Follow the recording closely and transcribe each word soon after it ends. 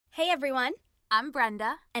Hey everyone, I'm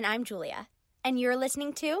Brenda. and I'm Julia, and you're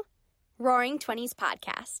listening to Roaring Twenties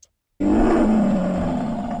Podcast.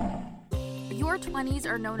 Your 20s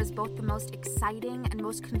are known as both the most exciting and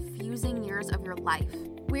most confusing years of your life.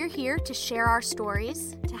 We're here to share our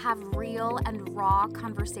stories, To have real and raw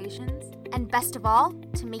conversations. and best of all,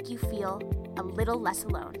 to make you feel a little less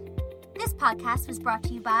alone. This podcast was brought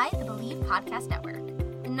to you by the Believe Podcast Network,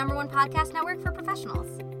 the #1 podcast network for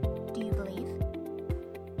professionals. Do you believe?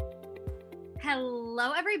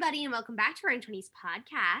 Hello, everybody, and welcome back to Roaring Twenties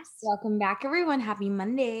Podcast. Welcome back, everyone. Happy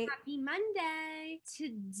Monday. Happy Monday.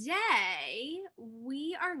 Today,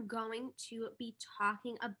 we are going to be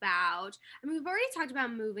talking about, we've already talked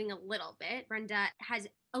about moving a little bit. Brenda has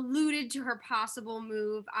alluded to her possible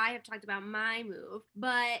move. I have talked about my move.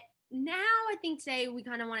 But now I think today we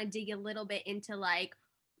kind of want to dig a little bit into like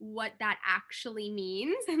what that actually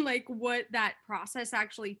means and like what that process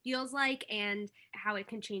actually feels like and how it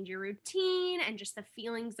can change your routine and just the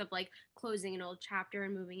feelings of like closing an old chapter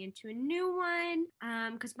and moving into a new one.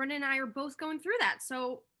 Because Brenda and I are both going through that.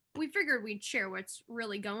 So we figured we'd share what's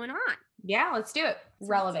really going on. Yeah, let's do it. So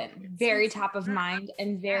Relevant, let's- very let's- top of mind,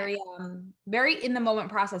 and very in the moment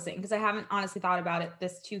processing, because I haven't honestly thought about it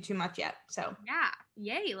this too much yet. So Yeah.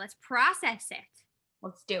 Yay. Let's process it.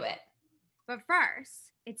 let's do it. But first,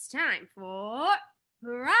 it's time for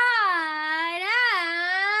Pride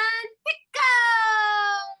and Pickle.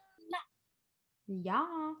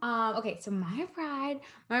 Yeah. Okay, so my pride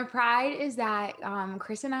is that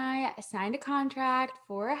Chris and I signed a contract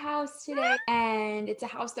for a house today, and it's a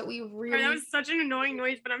house that we Sorry, really that was such an annoying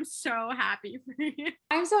noise, but I'm so happy for you.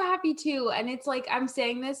 I'm so happy too. And it's like, I'm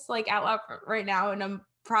saying this like out loud right now, and I'm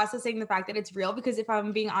processing the fact that it's real, because if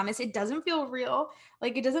I'm being honest, it doesn't feel real.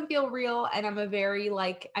 Like, it doesn't feel real. And I'm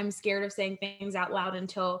I'm scared of saying things out loud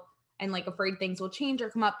and like afraid things will change or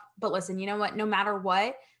come up. But listen, you know what? No matter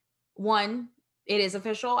what, one, it is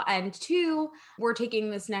official, and two, we're taking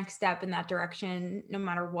this next step in that direction no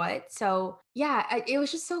matter what. So yeah, it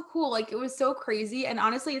was just so cool. Like, it was so crazy. And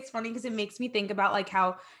honestly, it's funny because it makes me think about like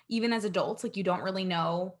how even as adults, like, you don't really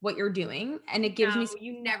know what you're doing, and it gives me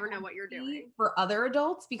You never know what you're doing. for other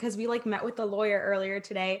adults, because we like met with the lawyer earlier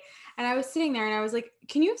today, and I was sitting there and I was like,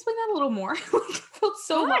 can you explain that a little more? Like, I felt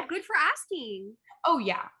so bad. Good for asking. Oh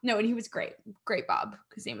yeah, no, and he was great Bob.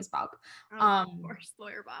 His name is Bob. Oh, of course,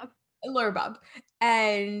 Lawyer Bob. Laura Bob.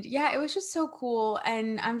 And yeah, it was just so cool.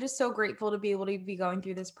 And I'm just so grateful to be able to be going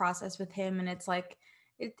through this process with him. And it's like,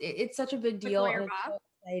 it's such a big deal. Lawyer And it's Bob? so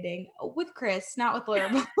exciting. With Chris, not with Laura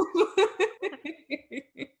Bob.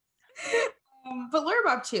 But Laura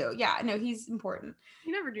Bob too. Yeah, no, he's important.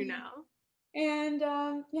 You never do know. And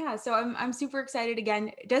yeah, so I'm super excited again.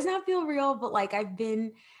 It does not feel real, but like I've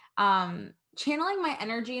been channeling my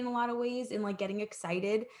energy in a lot of ways, and like getting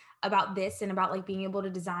excited about this and about like being able to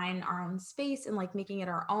design our own space and like making it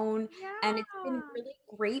our own. And it's been really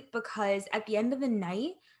great, because at the end of the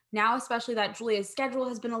night, now especially that Julia's schedule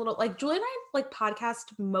has been a little like, Julia and I like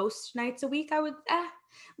podcast most nights a week.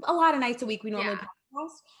 A lot of nights a week we normally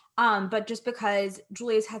podcast. But just because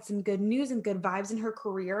Julia's had some good news and good vibes in her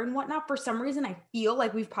career and whatnot, for some reason I feel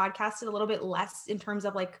like we've podcasted a little bit less in terms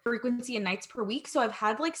of like frequency and nights per week. So I've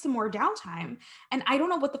had like some more downtime, and I don't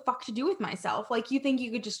know what the fuck to do with myself. Like, you think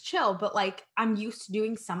you could just chill, but like I'm used to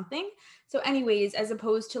doing something. So anyways, as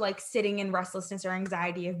opposed to like sitting in restlessness or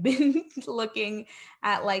anxiety, I've been looking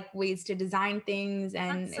at like ways to design things.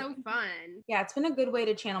 And That's so fun. yeah, it's been a good way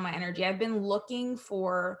to channel my energy. I've been looking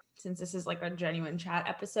for, since this is like a genuine chat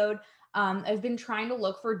episode, I've been trying to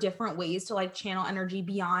look for different ways to like channel energy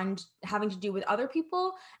beyond having to do with other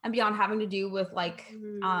people and beyond having to do with like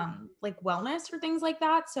wellness or things like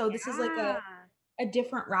that. So this is like a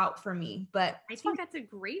different route for me, but I think that's a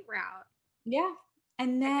great route. yeah.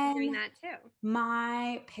 And I'm doing then that too.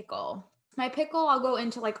 my pickle, I'll go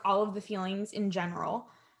into like all of the feelings in general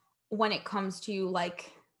when it comes to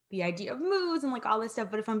like the idea of moves and like all this stuff.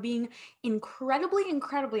 But if I'm being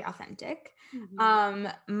incredibly authentic,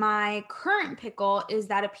 my current pickle is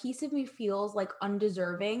that a piece of me feels like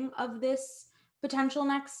undeserving of this potential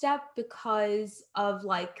next step because of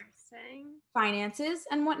like finances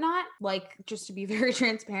and whatnot. Like, just to be very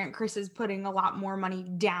transparent, Chris is putting a lot more money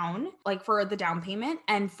down, like for the down payment.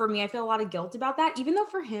 And for me, I feel a lot of guilt about that, even though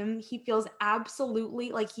for him, he feels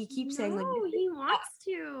absolutely like he keeps saying like, he wants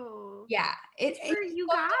to. yeah, it's for you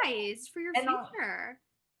guys, for your future.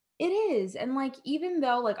 It is. And like, even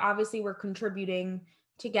though like obviously we're contributing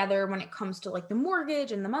together when it comes to like the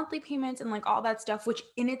mortgage and the monthly payments and like all that stuff, which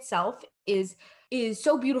in itself is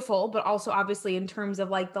so beautiful, but also obviously in terms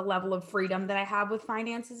of like the level of freedom that I have with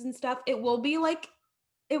finances and stuff, it will be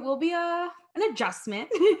a an adjustment.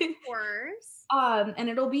 Of course. And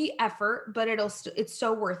it'll be effort, but it's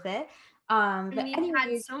so worth it. And But we've had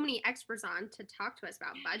anyways, so many experts on to talk to us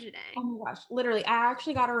about budgeting. oh my gosh, literally, I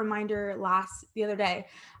actually got a reminder the other day,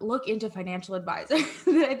 look into financial advisor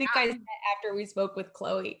that I think I said after we spoke with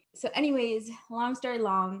Chloe. So anyways, long story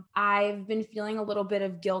long, I've been feeling a little bit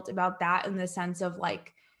of guilt about that in the sense of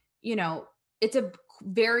like, it's a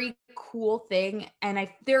very cool thing. And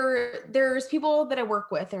there's people that I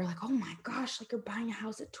work with, they're like, oh my gosh, like you're buying a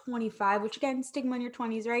house at 25, which again, stigma in your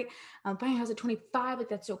 20s, right? Buying a house at 25, like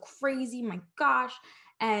that's so crazy, my gosh.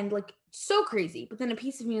 And like so crazy. But then a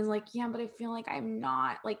piece of me is like, yeah, but I feel like I'm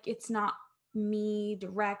not, like it's not me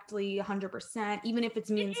directly 100%, even if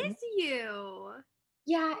it's me It is you.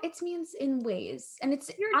 Yeah, it's me in ways. And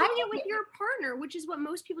You're doing it with your partner, which is what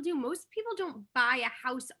most people do. Most people don't buy a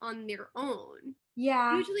house on their own.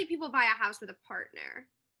 Yeah. Usually people buy a house with a partner.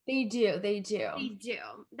 They do. They do.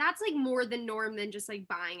 That's like more the norm than just like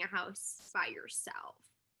buying a house by yourself.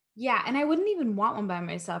 Yeah, and I wouldn't even want one by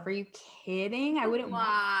myself. Are you kidding? I wouldn't want. A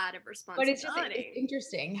lot of responsibility. But it's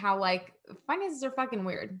interesting how like finances are fucking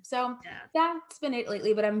weird. So that's been it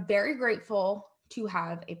lately, but I'm very grateful to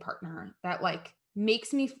have a partner that like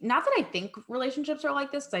makes me, not that I think relationships are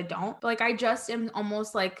like this, because I don't, but like I just am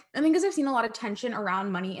almost like, I mean, because I've seen a lot of tension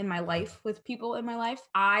around money in my life with people in my life.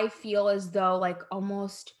 I feel as though like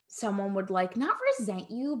almost someone would like not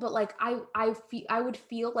resent you, but like I would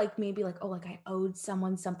feel like maybe like, oh, like I owed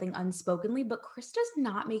someone something unspokenly. But Chris does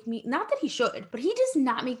not make me, not that he should, but he does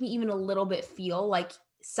not make me even a little bit feel like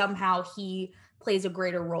somehow he plays a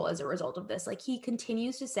greater role as a result of this. Like he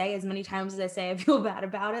continues to say, as many times as I say I feel bad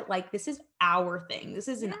about it, like this is our thing, this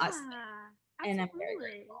isn't us thing. And I'm very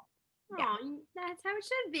grateful. Yeah, that's how it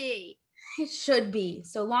should be. It should be.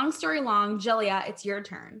 So long story long, Julia, it's your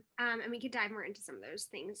turn. And we could dive more into some of those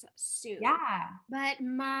things soon. Yeah. But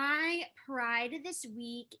my pride this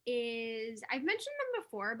week is, I've mentioned them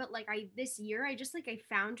before, but like this year, I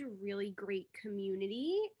found a really great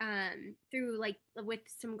community through like with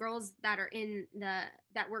some girls that are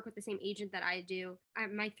that work with the same agent that I do.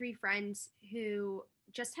 My 3 friends who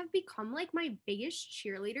just have become like my biggest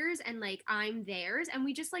cheerleaders, and like I'm theirs, and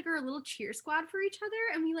we just like are a little cheer squad for each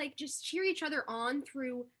other, and we like just cheer each other on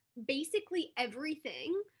through basically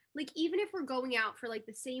everything. Like even if we're going out for like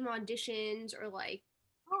the same auditions or like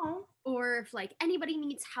or if like anybody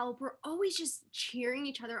needs help, we're always just cheering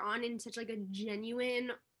each other on in such like a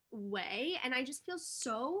genuine way. And I just feel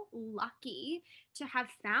so lucky to have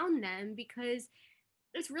found them, because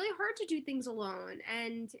it's really hard to do things alone,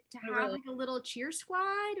 and to have like a little cheer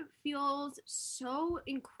squad feels so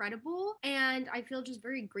incredible. And I feel just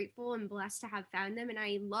very grateful and blessed to have found them. And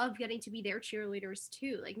I love getting to be their cheerleaders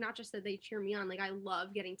too. Like not just that they cheer me on, like I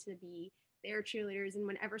love getting to be their cheerleaders. And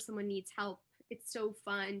whenever someone needs help, it's so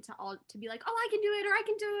fun to be like, oh, I can do it, or I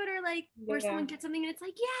can do it, or like where someone gets something and it's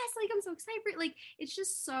like, yes, like I'm so excited for it. Like it's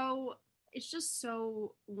just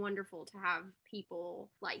so wonderful to have people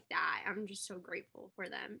like that. I'm just so grateful for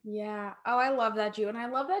them. Yeah. Oh, I love that, Ju. And I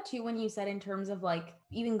love that too when you said in terms of like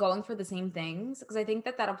even going for the same things, because I think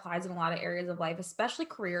that applies in a lot of areas of life, especially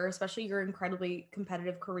career, especially your incredibly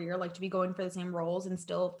competitive career, like to be going for the same roles and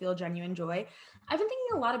still feel genuine joy. I've been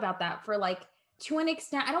thinking a lot about that for like, to an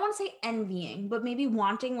extent, I don't want to say envying, but maybe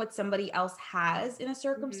wanting what somebody else has in a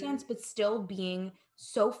circumstance, but still being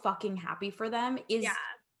so fucking happy for them is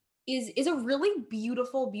a really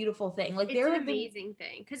beautiful thing. Like it's an amazing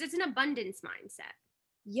thing, because it's an abundance mindset.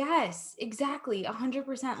 Yes, exactly.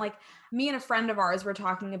 100%. Like me and a friend of ours were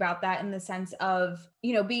talking about that in the sense of,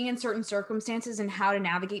 being in certain circumstances and how to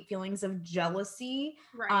navigate feelings of jealousy,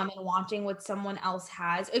 and wanting what someone else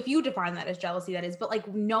has. If you define that as jealousy, that is, but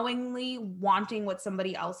like knowingly wanting what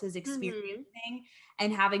somebody else is experiencing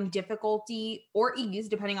and having difficulty or ease,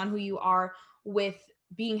 depending on who you are, with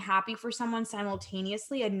being happy for someone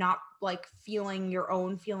simultaneously and not like feeling your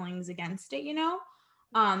own feelings against it,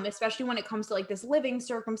 especially when it comes to like this living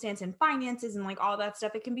circumstance and finances and like all that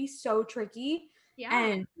stuff. It can be so tricky. Yeah,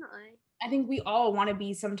 and definitely. I think we all want to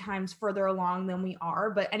be sometimes further along than we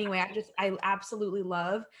are. But anyway, I absolutely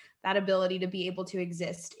love that ability to be able to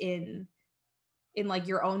exist in like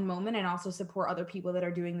your own moment and also support other people that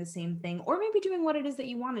are doing the same thing, or maybe doing what it is that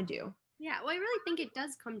you want to do. Yeah, well, I really think it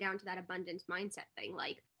does come down to that abundance mindset thing.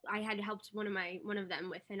 Like I had helped one of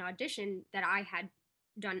them with an audition that I had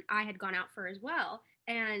gone out for as well.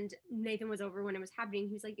 And Nathan was over when it was happening.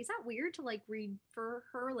 He was like, is that weird to like read for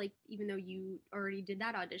her? Like, even though you already did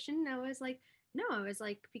that audition? And I was like, No, I was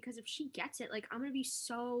like, because if she gets it, like, I'm going to be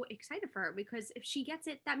so excited for her, because if she gets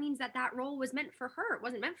it, that means that role was meant for her. It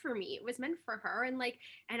wasn't meant for me. It was meant for her. And like,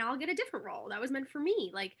 and I'll get a different role that was meant for me.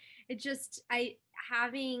 Like, it just,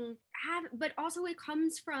 but also it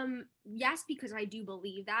comes from, yes, because I do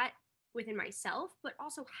believe that within myself, but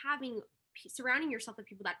also surrounding yourself with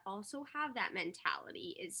people that also have that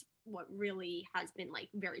mentality is what really has been like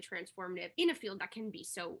very transformative in a field that can be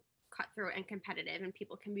so cutthroat and competitive, and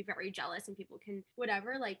people can be very jealous, and people can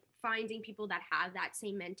whatever, like finding people that have that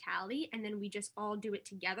same mentality, and then we just all do it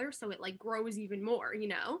together, so it like grows even more,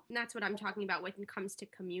 and that's what I'm talking about when it comes to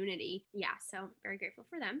community. Yeah, so very grateful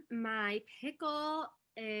for them. My pickle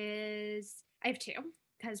is, I have two,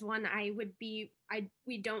 because one, we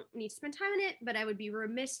don't need to spend time on it, but I would be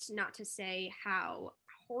remiss not to say how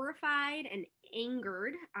horrified and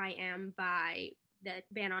angered I am by the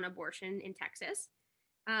ban on abortion in Texas.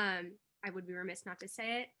 I would be remiss not to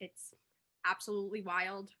say it. It's absolutely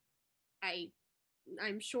wild.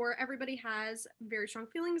 I'm sure everybody has very strong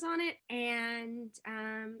feelings on it, and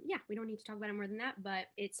yeah, we don't need to talk about it more than that, but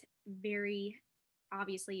it's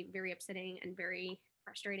obviously very upsetting and very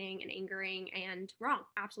frustrating and angering and wrong,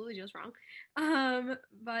 absolutely just wrong.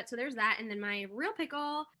 But so there's that, and then my real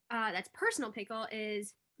pickle, that's personal pickle,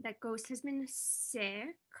 is that Ghost has been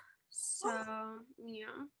sick. So yeah,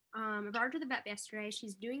 I brought her to the vet yesterday.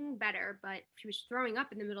 She's doing better, but she was throwing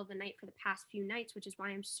up in the middle of the night for the past few nights, which is why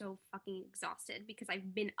I'm so fucking exhausted, because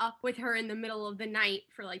I've been up with her in the middle of the night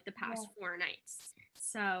for like the past 4 nights.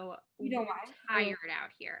 So we're tired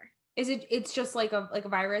out here. It's just like a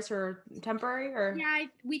virus or temporary, or? Yeah,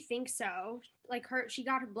 we think so. Like she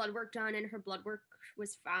got her blood work done and her blood work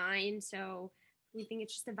was fine. So we think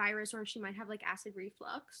it's just a virus, or she might have like acid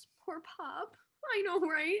reflux. Poor pup. I know,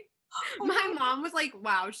 right? My mom was like,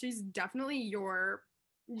 wow, she's definitely your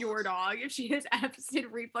dog if she has acid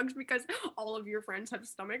reflux, because all of your friends have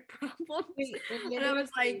stomach problems. And I was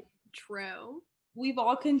like, true. We've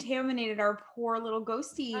all contaminated our poor little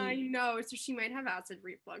ghosty. I know. So she might have acid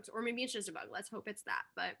reflux, or maybe it's just a bug. Let's hope it's that.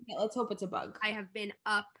 But yeah, let's hope it's a bug. I have been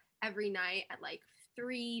up every night at like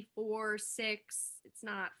 3, 4, 6. It's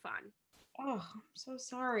not fun. Oh, I'm so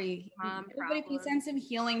sorry. Everybody, please send some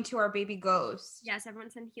healing to our baby Ghost. Yes, everyone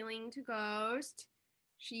send healing to Ghost.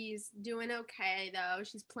 She's doing okay though.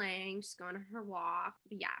 She's playing. She's going on her walk.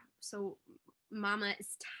 But yeah, so Mama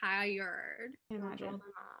is tired. I imagine. All the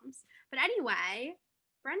moms. But anyway,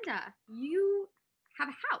 Brenda, you have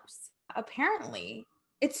a house. Apparently.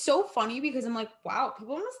 It's so funny because I'm like, wow,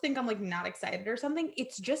 people must think I'm like not excited or something.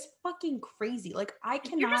 It's just fucking crazy. Like I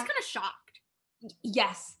cannot. You're just kind of shocked.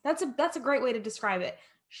 Yes, that's a great way to describe it.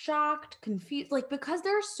 Shocked, confused, like, because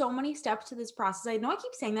there are so many steps to this process. I know I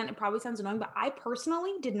keep saying that and it probably sounds annoying, but I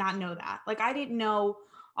personally did not know that. Like I didn't know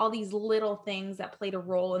all these little things that played a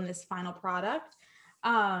role in this final product.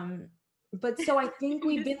 But so I think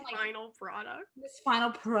we've been like this final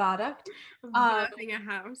product building a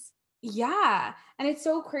house. Yeah. And it's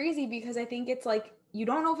so crazy because I think it's like, you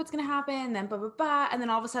don't know if it's going to happen, and then blah, blah, blah. And then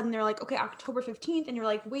all of a sudden they're like, okay, October 15th. And you're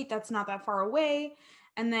like, wait, that's not that far away.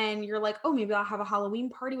 And then you're like, oh, maybe I'll have a Halloween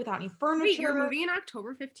party without any furniture. Wait, you're moving on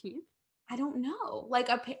October 15th? I don't know. Like,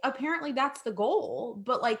 apparently that's the goal,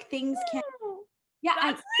 but like things can't. Yeah.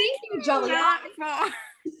 Thank you, Jelly. Dude,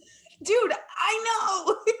 I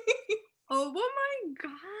know. Oh my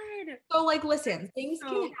God. So like, listen, things so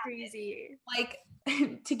can happen. Crazy. Like,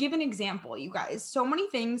 to give an example, you guys, so many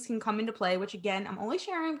things can come into play, which again, I'm only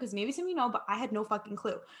sharing because maybe some of you know, but I had no fucking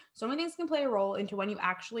clue. So many things can play a role into when you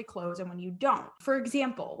actually close and when you don't. For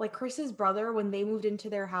example, like Chris's brother, when they moved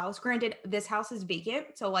into their house, granted, this house is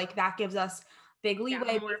vacant. So like that gives us big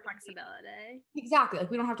leeway. More flexibility. Exactly.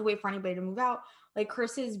 Like we don't have to wait for anybody to move out. Like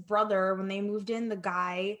Chris's brother, when they moved in, the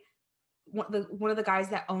guy, one of the guys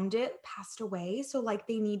that owned it passed away, so like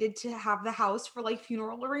they needed to have the house for like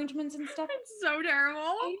funeral arrangements and stuff. It's so terrible.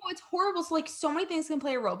 I know, it's horrible. So like so many things can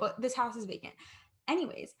play a role, but this house is vacant.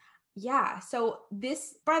 Anyways, yeah. So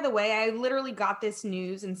this, by the way, I literally got this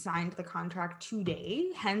news and signed the contract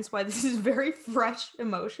today, hence why this is very fresh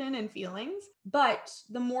emotion and feelings. But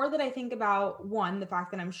the more that I think about, one, the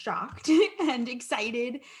fact that I'm shocked and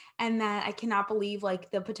excited and that I cannot believe like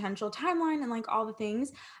the potential timeline and like all the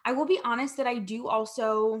things, I will be honest that I do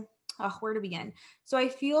also, where to begin? So I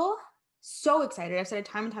feel so excited. I've said it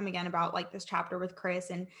time and time again about like this chapter with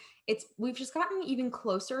Chris, and we've just gotten even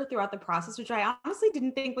closer throughout the process, which I honestly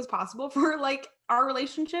didn't think was possible for like our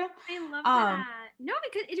relationship. I love that. No,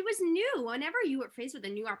 because it was new. Whenever you were faced with a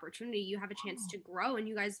new opportunity, you have a chance to grow, and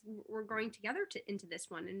you guys were growing together into this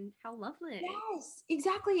one, and how lovely. Yes,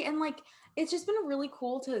 exactly. And like, it's just been really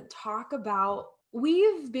cool to talk about.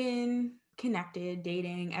 We've been connected,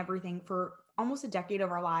 dating, everything for almost a decade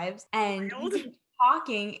of our lives. And Wild. we've been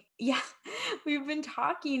talking, yeah, we've been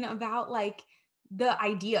talking about like the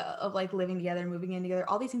idea of like living together, moving in together,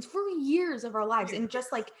 all these things for years of our lives, and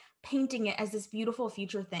just like painting it as this beautiful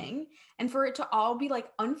future thing. And for it to all be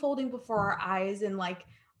like unfolding before our eyes and like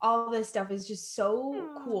all this stuff is just so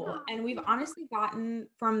cool. And we've honestly gotten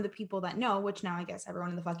from the people that know, which now I guess everyone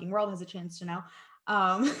in the fucking world has a chance to know.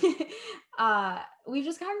 Um, we've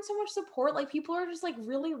just gotten so much support. Like people are just like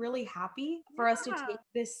really, really happy for us to take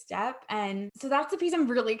this step. And so that's the piece I'm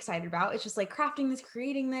really excited about. It's just like crafting this,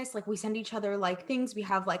 creating this, like we send each other like things. We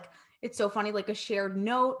have like, it's so funny, like a shared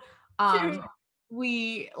note.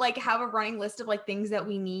 We like have a running list of like things that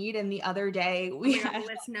we need. And the other day we the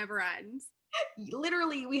list never ends.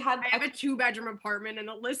 Literally we had I have a 2-bedroom apartment and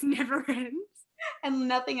the list never ends. And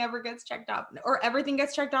nothing ever gets checked off, or everything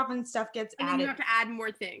gets checked off and stuff gets and added. Then you have to add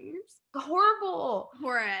more things. Horrible.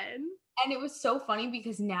 Horrid. And it was so funny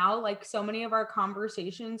because now like so many of our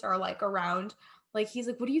conversations are like around, like he's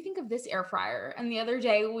like, what do you think of this air fryer? And the other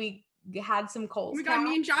day we had some Kohl's. Oh my God,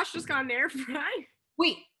 me and Josh just got an air fryer.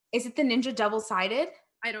 Wait, is it the Ninja double-sided?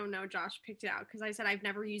 I don't know. Josh picked it out because I said I've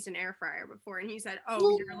never used an air fryer before, and he said,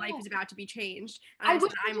 "Oh, your life is about to be changed." And I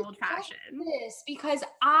said, "I'm old-fashioned." This because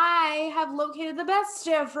I have located the best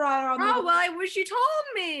air fryer on the. Oh well, I wish you told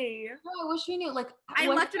me. No, I wish you knew. Like I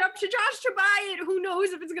left it up to Josh to buy it. Who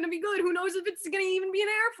knows if it's gonna be good? Who knows if it's gonna even be an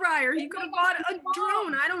air fryer? He could have bought a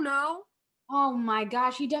drone. I don't know. Oh my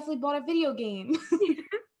gosh, he definitely bought a video game.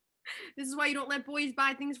 This is why you don't let boys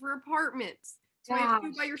buy things for apartments. So you have to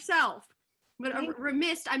do it by yourself. But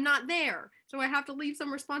remiss, I'm not there. So I have to leave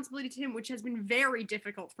some responsibility to him, which has been very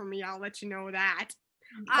difficult for me. I'll let you know that.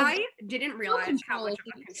 I didn't realize how much of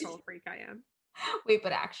a control freak I am. Wait,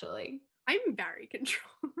 but actually. I'm very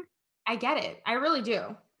controlling. I get it. I really do.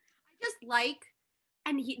 I just like,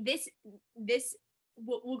 and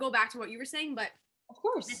we'll go back to what you were saying, but of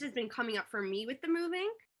course, this has been coming up for me with the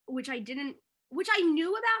moving, which I knew about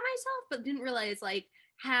myself, but didn't realize like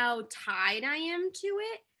how tied I am to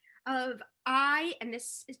it. And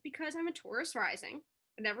this is because I'm a Taurus rising,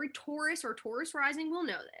 and every Taurus or Taurus rising will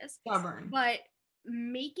know this. Stubborn. But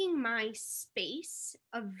making my space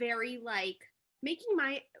making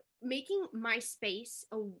my space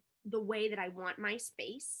the way that I want my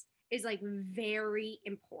space is like very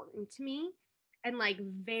important to me, and like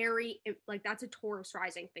very like that's a Taurus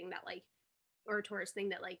rising thing that like, or a Taurus thing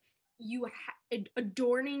that like you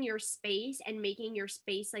adorning your space and making your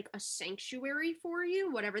space like a sanctuary for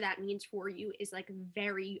you, whatever that means for you, is like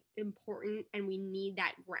very important, and we need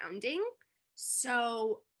that grounding.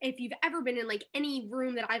 So if you've ever been in like any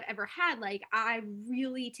room that I've ever had, like I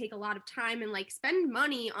really take a lot of time and like spend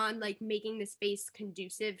money on like making the space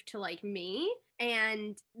conducive to like me,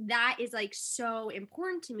 and that is like so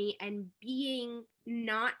important to me. And being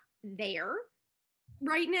not there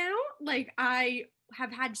right now, like I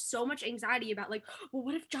have had so much anxiety about like, well,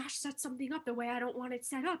 what if Josh sets something up the way I don't want it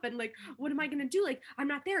set up, and like what am I gonna do? Like I'm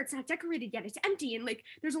not there, it's not decorated yet, it's empty, and like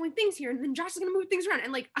there's only things here, and then Josh is gonna move things around,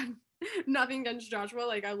 and like I'm nothing against Joshua,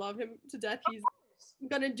 like I love him to death. He's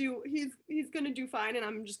gonna do fine, and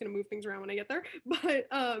I'm just gonna move things around when I get there, but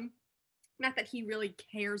not that he really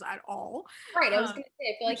cares at all. Right, I was gonna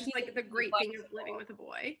say, I feel like he's like the great thing of living with a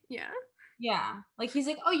boy. Yeah, like he's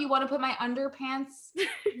like, oh, you want to put my underpants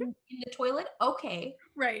in the toilet? Okay,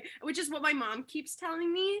 right, which is what my mom keeps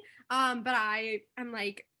telling me, but I'm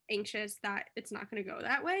like anxious that it's not going to go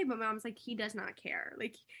that way. But mom's like, he does not care,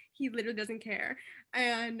 like he literally doesn't care,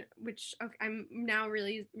 and which I'm now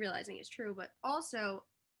really realizing is true. But also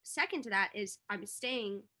second to that is I'm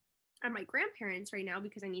staying at my grandparents right now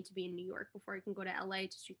because I need to be in New York before I can go to LA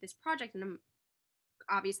to shoot this project, and I'm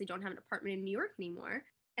obviously don't have an apartment in New York anymore.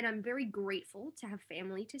 And I'm very grateful to have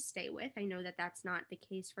family to stay with. I know that that's not the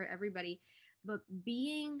case for everybody, but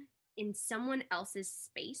being in someone else's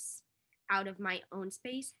space out of my own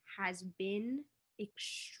space has been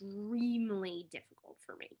extremely difficult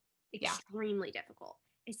for me. Extremely difficult,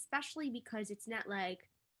 especially because it's not like,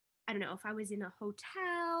 I don't know, if I was in a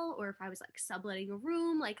hotel or if I was like subletting a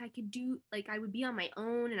room, like I could do, like I would be on my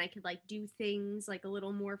own and I could like do things like a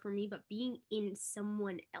little more for me, but being in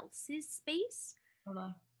someone else's space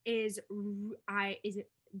is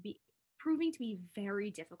proving to be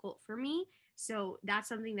very difficult for me. So that's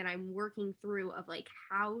something that I'm working through, of like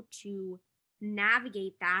how to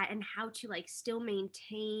navigate that and how to like still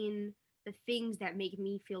maintain the things that make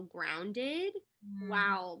me feel grounded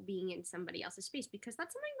while being in somebody else's space, because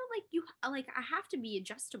that's something that like you like I have to be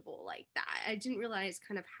adjustable like that. I didn't realize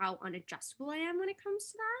kind of how unadjustable I am when it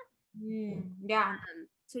comes to that.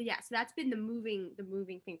 So yeah, so that's been the moving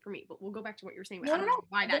thing for me. But we'll go back to what you're saying. But No, I don't no, know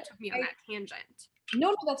why no. that took me on that tangent.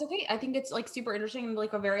 No, that's okay. I think it's like super interesting and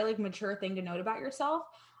like a very like mature thing to note about yourself.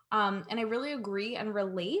 And I really agree and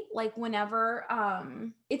relate. Like whenever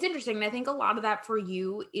it's interesting. And I think a lot of that for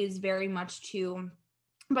you is very much to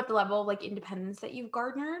about the level of like independence that you've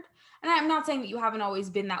garnered. And I'm not saying that you haven't always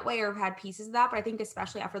been that way or have had pieces of that, but I think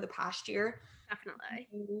especially after the past year, Definitely.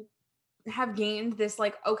 you have gained this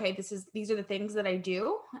like, okay, these are the things that I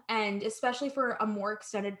do. And especially for a more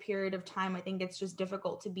extended period of time, I think it's just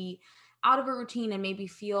difficult to be out of a routine and maybe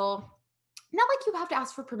feel not like you have to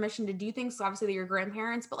ask for permission to do things. So obviously they're your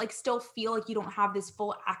grandparents, but like still feel like you don't have this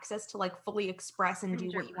full access to like fully express and do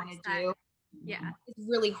what you want to 100%. do. Yeah. It's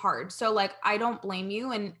really hard. So like I don't blame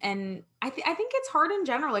you, and I think it's hard in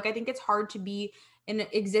general. Like I think it's hard to be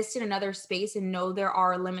exist in another space and know there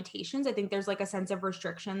are limitations. I think there's like a sense of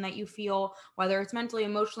restriction that you feel, whether it's mentally,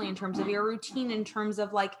 emotionally, in terms of your routine, in terms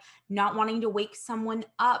of like not wanting to wake someone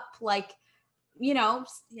up, like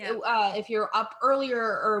if you're up earlier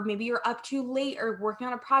or maybe you're up too late or working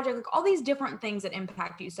on a project, like all these different things that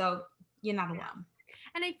impact you. So you're not alone.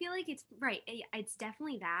 And I feel like it's right. It's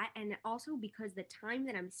definitely that. And also because the time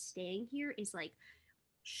that I'm staying here is like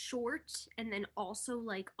short and then also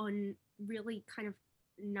like really kind of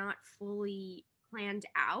not fully planned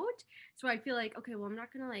out. So I feel like, okay, well, I'm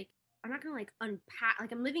not gonna like unpack,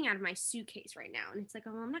 like I'm living out of my suitcase right now. And it's like,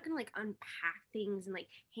 oh, I'm not gonna like unpack things and like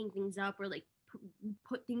hang things up or like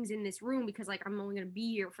put things in this room because like I'm only gonna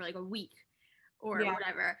be here for like a week or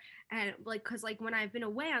whatever. And like, cause like when I've been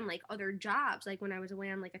away on like other jobs, like when I was away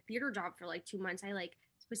on like a theater job for like 2 months, I like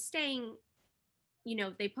was staying,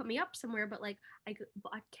 they put me up somewhere, but like I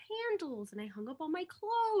bought candles and I hung up all my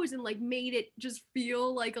clothes and like made it just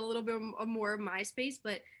feel like a little bit more of my space.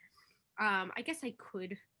 But I guess I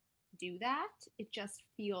could do that. It just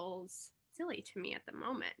feels silly to me at the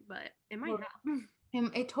moment, but it might help.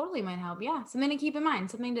 It totally might help. Yeah. Something to keep in mind,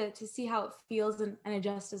 something to see how it feels and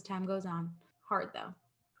adjust as time goes on. Hard though.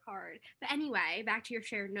 Hard. But anyway, back to your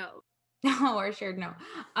shared note. Or shared note.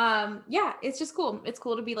 Yeah, it's just cool. It's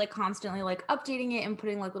cool to be like constantly like updating it and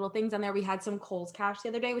putting like little things on there. We had some Kohl's Cash the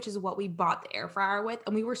other day, which is what we bought the air fryer with,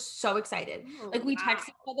 and we were so excited. Like we text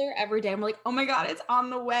each other every day. I'm like, oh my god, it's on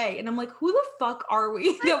the way, and I'm like, who the fuck are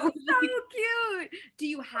we? That's so cute. Do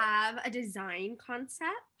you have a design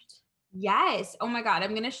concept? Yes. Oh my god,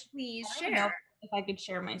 I'm gonna please share. I don't know if I could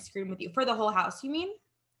share my screen with you for the whole house. You mean?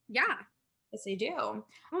 Yeah. Yes, I do.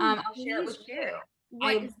 I'll share it with you.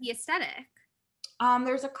 What is the aesthetic?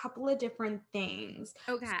 There's a couple of different things.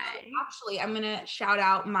 Okay. So actually, I'm gonna shout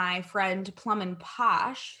out my friend Plum and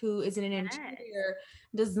Posh, who is an interior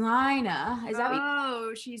designer.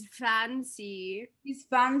 She's fancy. She's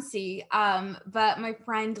fancy. But my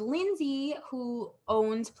friend Lindsay, who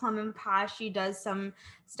owns Plum and Posh, she does some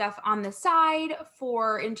stuff on the side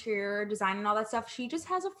for interior design and all that stuff. She just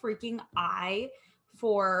has a freaking eye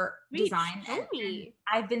for design.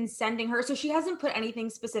 I've been sending her, so she hasn't put anything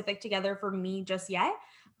specific together for me just yet,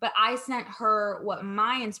 but I sent her what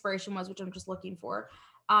my inspiration was, which I'm just looking for.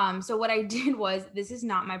 So what I did was, this is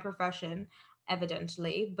not my profession,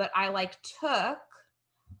 evidently, but I like took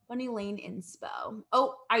Bunny Lane inspo.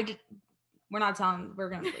 Oh, we're not telling, we're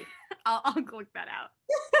gonna leave. I'll click that out.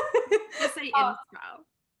 Just say inspo.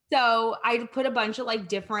 So I put a bunch of like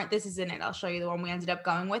different, this isn't it, I'll show you the one we ended up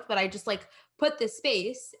going with, but I just like put this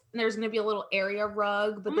space and there's going to be a little area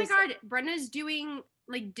rug. But oh my God, Brenda's doing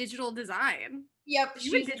like digital design. Yep.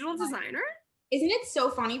 She's a digital designer? Isn't it so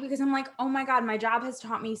funny? Because I'm like, oh my God, my job has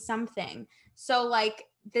taught me something. So like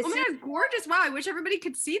this is gorgeous. Wow. I wish everybody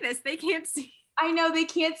could see this. They can't see. I know they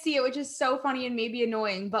can't see it, which is so funny and maybe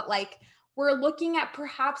annoying, but like we're looking at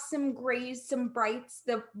perhaps some grays, some brights.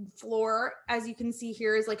 The floor, as you can see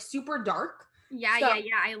here, is like super dark. Yeah.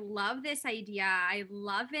 I love this idea. I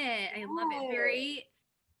love it. I love it. Very,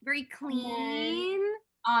 very clean.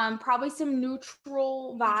 Probably some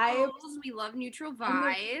neutral vibes. We love neutral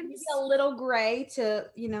vibes. Maybe a little gray to,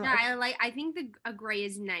 Yeah, I think a gray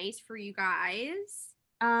is nice for you guys.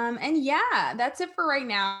 And yeah, that's it for right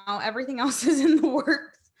now. Everything else is in the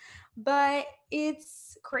works, but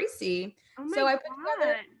it's crazy. Oh my so I God. put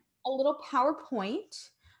together a little PowerPoint.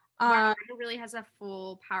 Wow, it really has a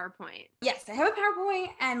full PowerPoint. Yes, I have a PowerPoint,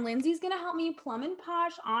 and Lindsay's gonna help me, Plum and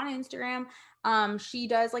Posh on Instagram. She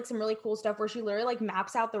does like some really cool stuff where she literally like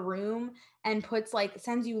maps out the room and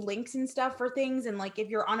sends you links and stuff for things. And like if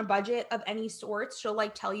you're on a budget of any sorts, she'll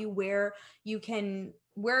like tell you where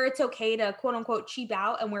it's okay to quote unquote cheap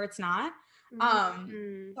out and where it's not.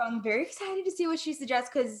 Mhm. So I'm very excited to see what she suggests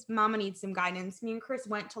because Mama needs some guidance. Me and Chris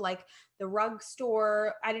went to like the rug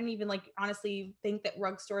store. I didn't even like honestly think that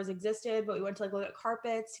rug stores existed, but we went to like look at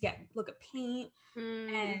carpets to look at paint,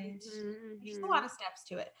 and there's just a lot Mhm. of steps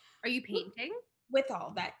to it. Are you painting? With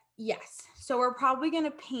all that, yes. So we're probably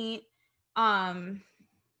gonna paint. Um,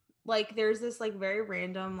 like there's this like very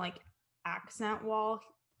random like accent wall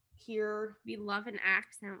here. We love an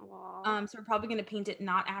accent wall. So we're probably gonna paint it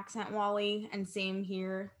not accent wally, and same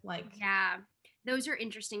here. Like Yeah. Those are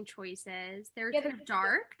interesting choices. They're yeah, kind of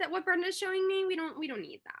dark. That what Brenda's showing me. We don't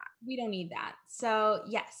need that. we don't need that. So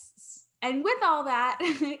yes. And with all that,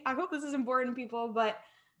 I hope this is important, people, but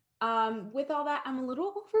with all that, I'm a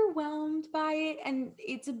little overwhelmed by it. And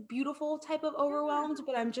it's a beautiful type of overwhelmed,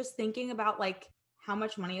 but I'm just thinking about like how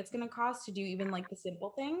much money it's gonna cost to do even like the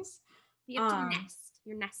simple things. You have to nest.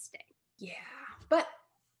 You're nesting. Yeah. But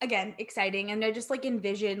again, exciting. And I just like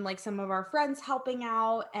envision like some of our friends helping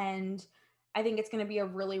out. And I think it's going to be a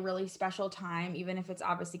really, really special time, even if it's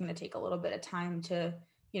obviously going to take a little bit of time to,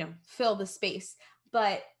 fill the space.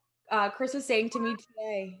 But Chris was saying to me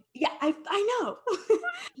today, yeah, I know.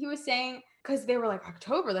 He was saying, because they were like,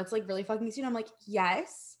 October, that's like really fucking soon. I'm like,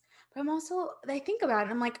 yes. But I think about it.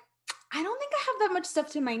 I'm like, I don't think I have that much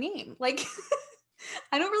stuff to my name. Like,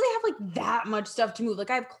 I don't really have like that much stuff to move.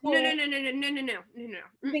 Like I have clothes. No.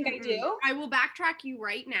 You think I do? I will backtrack you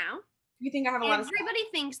right now. You think I have a lot of stuff? Everybody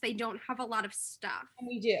thinks they don't have a lot of stuff. And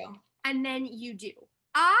we do. And then you do.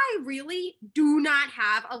 I really do not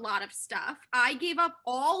have a lot of stuff. I gave up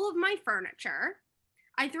all of my furniture.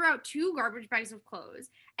 I threw out 2 garbage bags of clothes.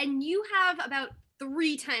 And you have about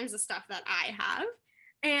 3 times the stuff that I have.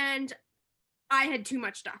 And I had too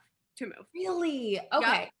much stuff to move. Really?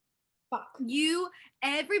 Okay. Yep. Fuck.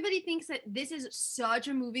 Everybody thinks that this is such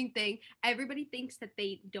a moving thing. Everybody thinks that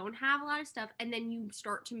they don't have a lot of stuff, and then you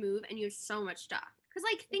start to move and you have so much stuff. Because,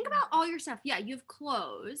 like, think about all your stuff. Yeah, you have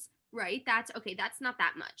clothes, right? That's okay. That's not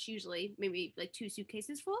that much. Usually, maybe like 2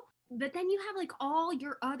 suitcases full. But then you have like all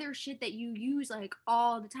your other shit that you use like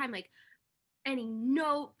all the time, like any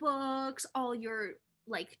notebooks, all your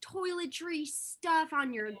like toiletry stuff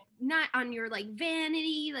on your not on your like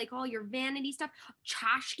vanity, like all your vanity stuff,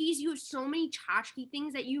 tchotchkes. You have so many tchotchke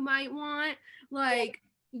things that you might want. Like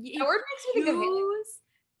That word makes me think of it.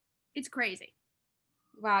 It's crazy.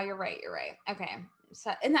 Wow, you're right. Okay.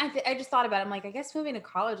 So, and I just thought about it. I'm like, I guess moving to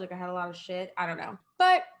college, like I had a lot of shit. I don't know.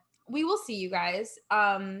 But we will see, you guys.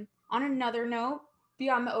 On another note,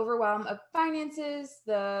 beyond the overwhelm of finances,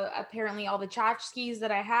 apparently all the tchotchkes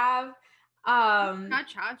that I have, Not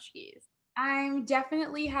tchotchkes. I'm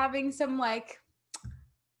definitely having some like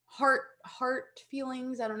heart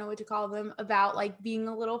feelings, I don't know what to call them, about like being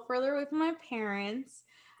a little further away from my parents.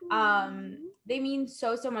 They mean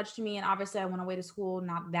so much to me, and obviously I went away to school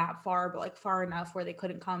not that far, but like far enough where they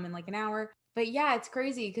couldn't come in like an hour. But yeah, it's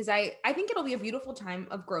crazy because I think it'll be a beautiful time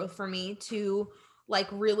of growth for me to like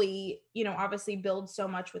really, obviously build so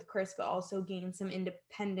much with Chris, but also gain some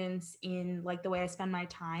independence in like the way I spend my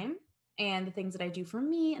time and the things that I do for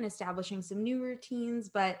me and establishing some new routines.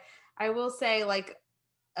 But I will say like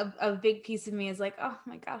a big piece of me is like, oh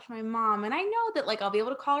my gosh, my mom. And I know that like I'll be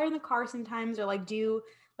able to call her in the car sometimes or like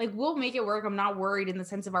we'll make it work. I'm not worried in the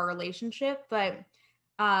sense of our relationship, but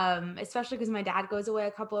especially because my dad goes away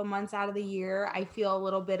a couple of months out of the year, I feel a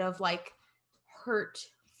little bit of like hurt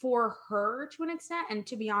for her to an extent. And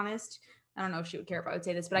to be honest, I don't know if she would care if I would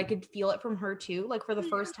say this, but I could feel it from her too. Like for the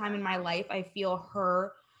first time in my life, I feel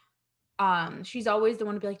her. She's always the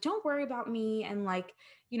one to be like, don't worry about me. And like,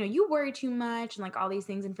 you worry too much and like all these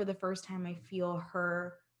things. And for the first time, I feel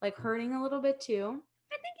her like hurting a little bit too.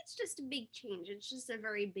 I think it's just a big change. It's just a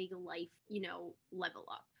very big life, level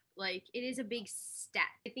up. Like it is a big step.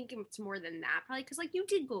 I think it's more than that, probably because like you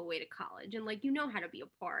did go away to college and like how to be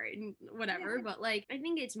apart and whatever. Yeah. But like I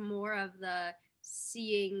think it's more of the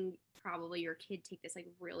seeing probably your kid take this like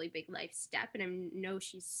really big life step, and I know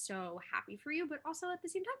she's so happy for you, but also at the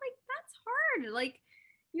same time like that's hard. Like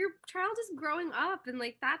your child is growing up, and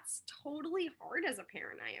like that's totally hard as a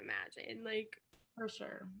parent, I imagine. Like for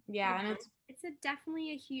sure, yeah, and it's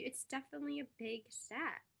definitely a big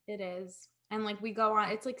step. It is. And like we go on,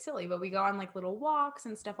 it's like silly, but we go on like little walks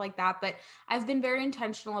and stuff like that. But I've been very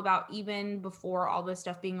intentional about, even before all this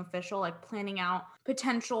stuff being official, like planning out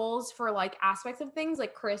potentials for like aspects of things.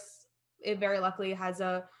 Like Chris, it very luckily has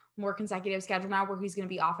a more consecutive schedule now where he's going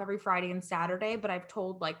to be off every Friday and Saturday. But I've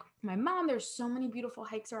told like my mom, there's so many beautiful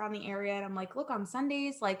hikes around the area. And I'm like, look, on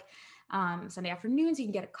Sundays, like Sunday afternoons, you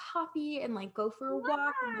can get a coffee and like go for a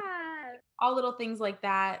walk. All little things like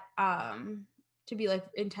that. To be like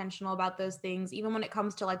intentional about those things, even when it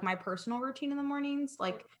comes to like my personal routine in the mornings,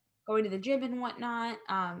 like going to the gym and whatnot,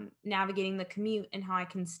 navigating the commute and how I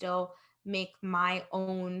can still make my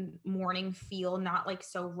own morning feel not like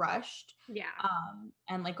so rushed. Yeah.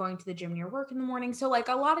 And like going to the gym near work in the morning. So like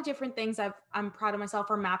a lot of different things I'm proud of myself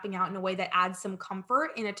for mapping out in a way that adds some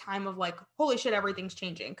comfort in a time of like, holy shit, everything's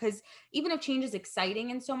changing. Cause even if change is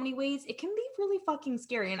exciting in so many ways, it can be really fucking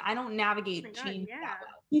scary. And I don't navigate change that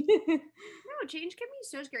well. No, change can be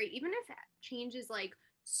so scary. Even if change is like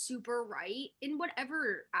super right in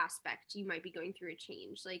whatever aspect you might be going through a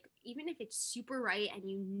change, like even if it's super right and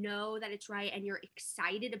you know that it's right and you're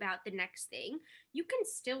excited about the next thing, you can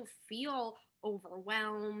still feel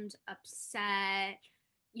overwhelmed, upset,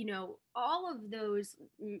 you know, all of those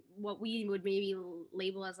what we would maybe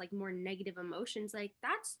label as like more negative emotions. Like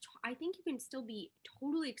I think you can still be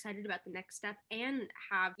totally excited about the next step and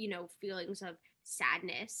have, you know, feelings of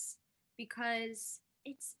sadness, because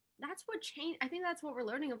that's what change, I think that's what we're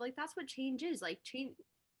learning of, like, that's what change is. Like, change,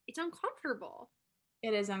 it's uncomfortable.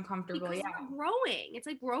 It is uncomfortable, because you're growing. It's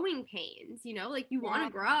like growing pains, you know? Like, you want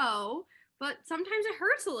to grow, but sometimes it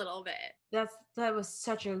hurts a little bit. That was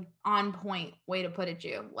such a on point way to put it,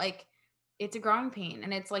 Ju. Like, it's a growing pain.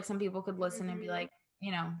 And it's like some people could listen and be like,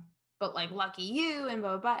 you know, but like, lucky you and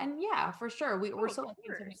blah, blah, blah. And yeah, for sure. We're so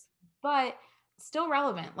lucky, but still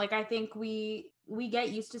relevant. Like, I think we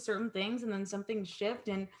get used to certain things and then some things shift,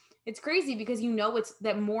 and it's crazy because you know it's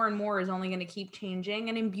that more and more is only going to keep changing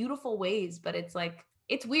and in beautiful ways, but it's like,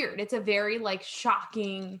 it's weird. It's a very like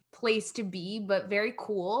shocking place to be, but very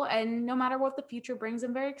cool. And no matter what the future brings,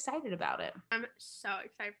 I'm very excited about it. I'm so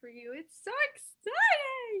excited for you. It's so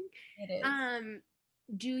exciting. It is.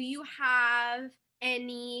 Do you have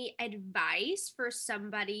any advice for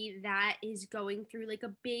somebody that is going through like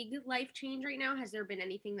a big life change right now? Has there been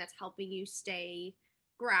anything that's helping you stay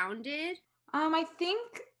grounded? I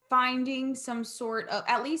think finding some sort of,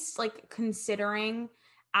 at least like considering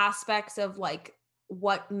aspects of like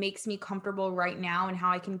what makes me comfortable right now and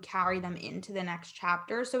how I can carry them into the next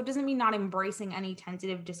chapter. So it doesn't mean not embracing any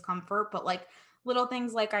tentative discomfort, but like little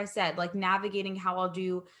things, like I said, like navigating how I'll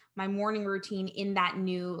do my morning routine in that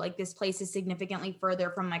new, like this place is significantly further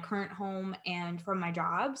from my current home and from my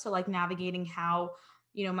job. So like navigating how,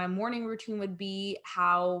 you know, my morning routine would be,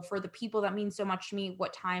 how for the people that mean so much to me,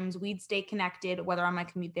 what times we'd stay connected, whether on my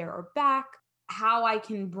commute there or back, how I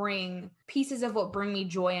can bring pieces of what bring me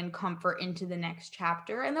joy and comfort into the next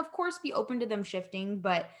chapter. And of course, be open to them shifting.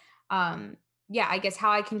 But yeah, I guess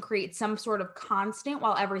how I can create some sort of constant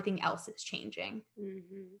while everything else is changing.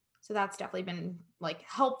 Mm-hmm. So that's definitely been like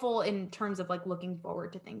helpful in terms of like looking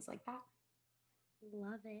forward to things like that.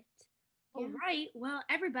 Love it. Yeah. All right. Well,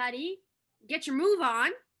 everybody, get your move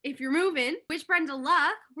on. If you're moving, wish Brenda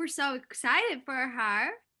luck. We're so excited for her.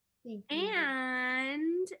 Thank you.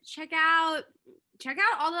 And check out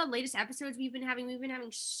all the latest episodes we've been having. We've been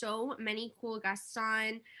having so many cool guests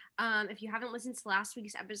on. If you haven't listened to last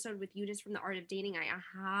week's episode with Eunice from The Art of Dating, I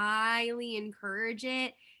highly encourage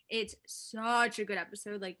it. It's such a good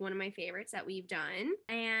episode, like one of my favorites that we've done.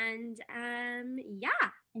 And yeah.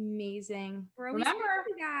 Amazing. Remember,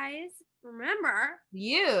 guys,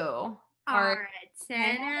 you are a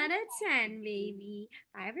 10 out of 10, baby.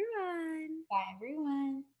 Bye, everyone. Bye,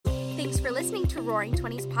 everyone. Thanks for listening to Roaring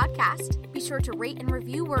 20s podcast. Be sure to rate and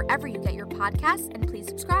review wherever you get your podcasts, and please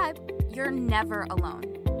subscribe. You're never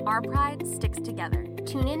alone. Our pride sticks together.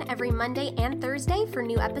 Tune in every Monday and Thursday for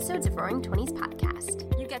new episodes of Roaring 20s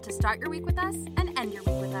podcast. You get to start your week with us and end your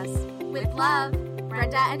week with us. With love,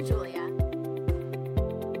 Brenda and Julia.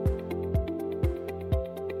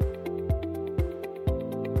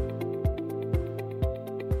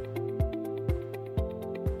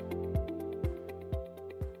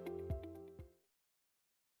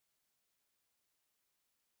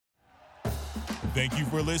 Thank you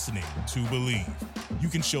for listening to Believe. You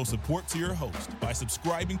can show support to your host by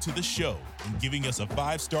subscribing to the show and giving us a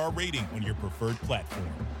 5-star rating on your preferred platform.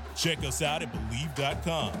 Check us out at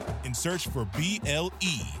Believe.com and search for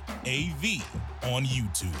BLEAV on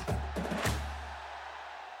YouTube.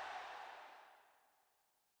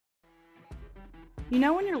 You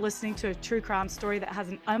know when you're listening to a true crime story that has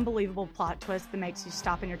an unbelievable plot twist that makes you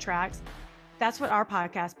stop in your tracks? That's what our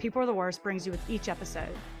podcast, People Are the Worst, brings you with each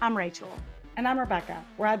episode. I'm Rachel. And I'm Rebecca.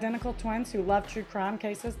 We're identical twins who love true crime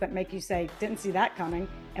cases that make you say, didn't see that coming,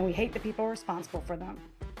 and we hate the people responsible for them.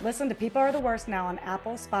 Listen to People Are the Worst now on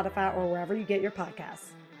Apple, Spotify, or wherever you get your podcasts.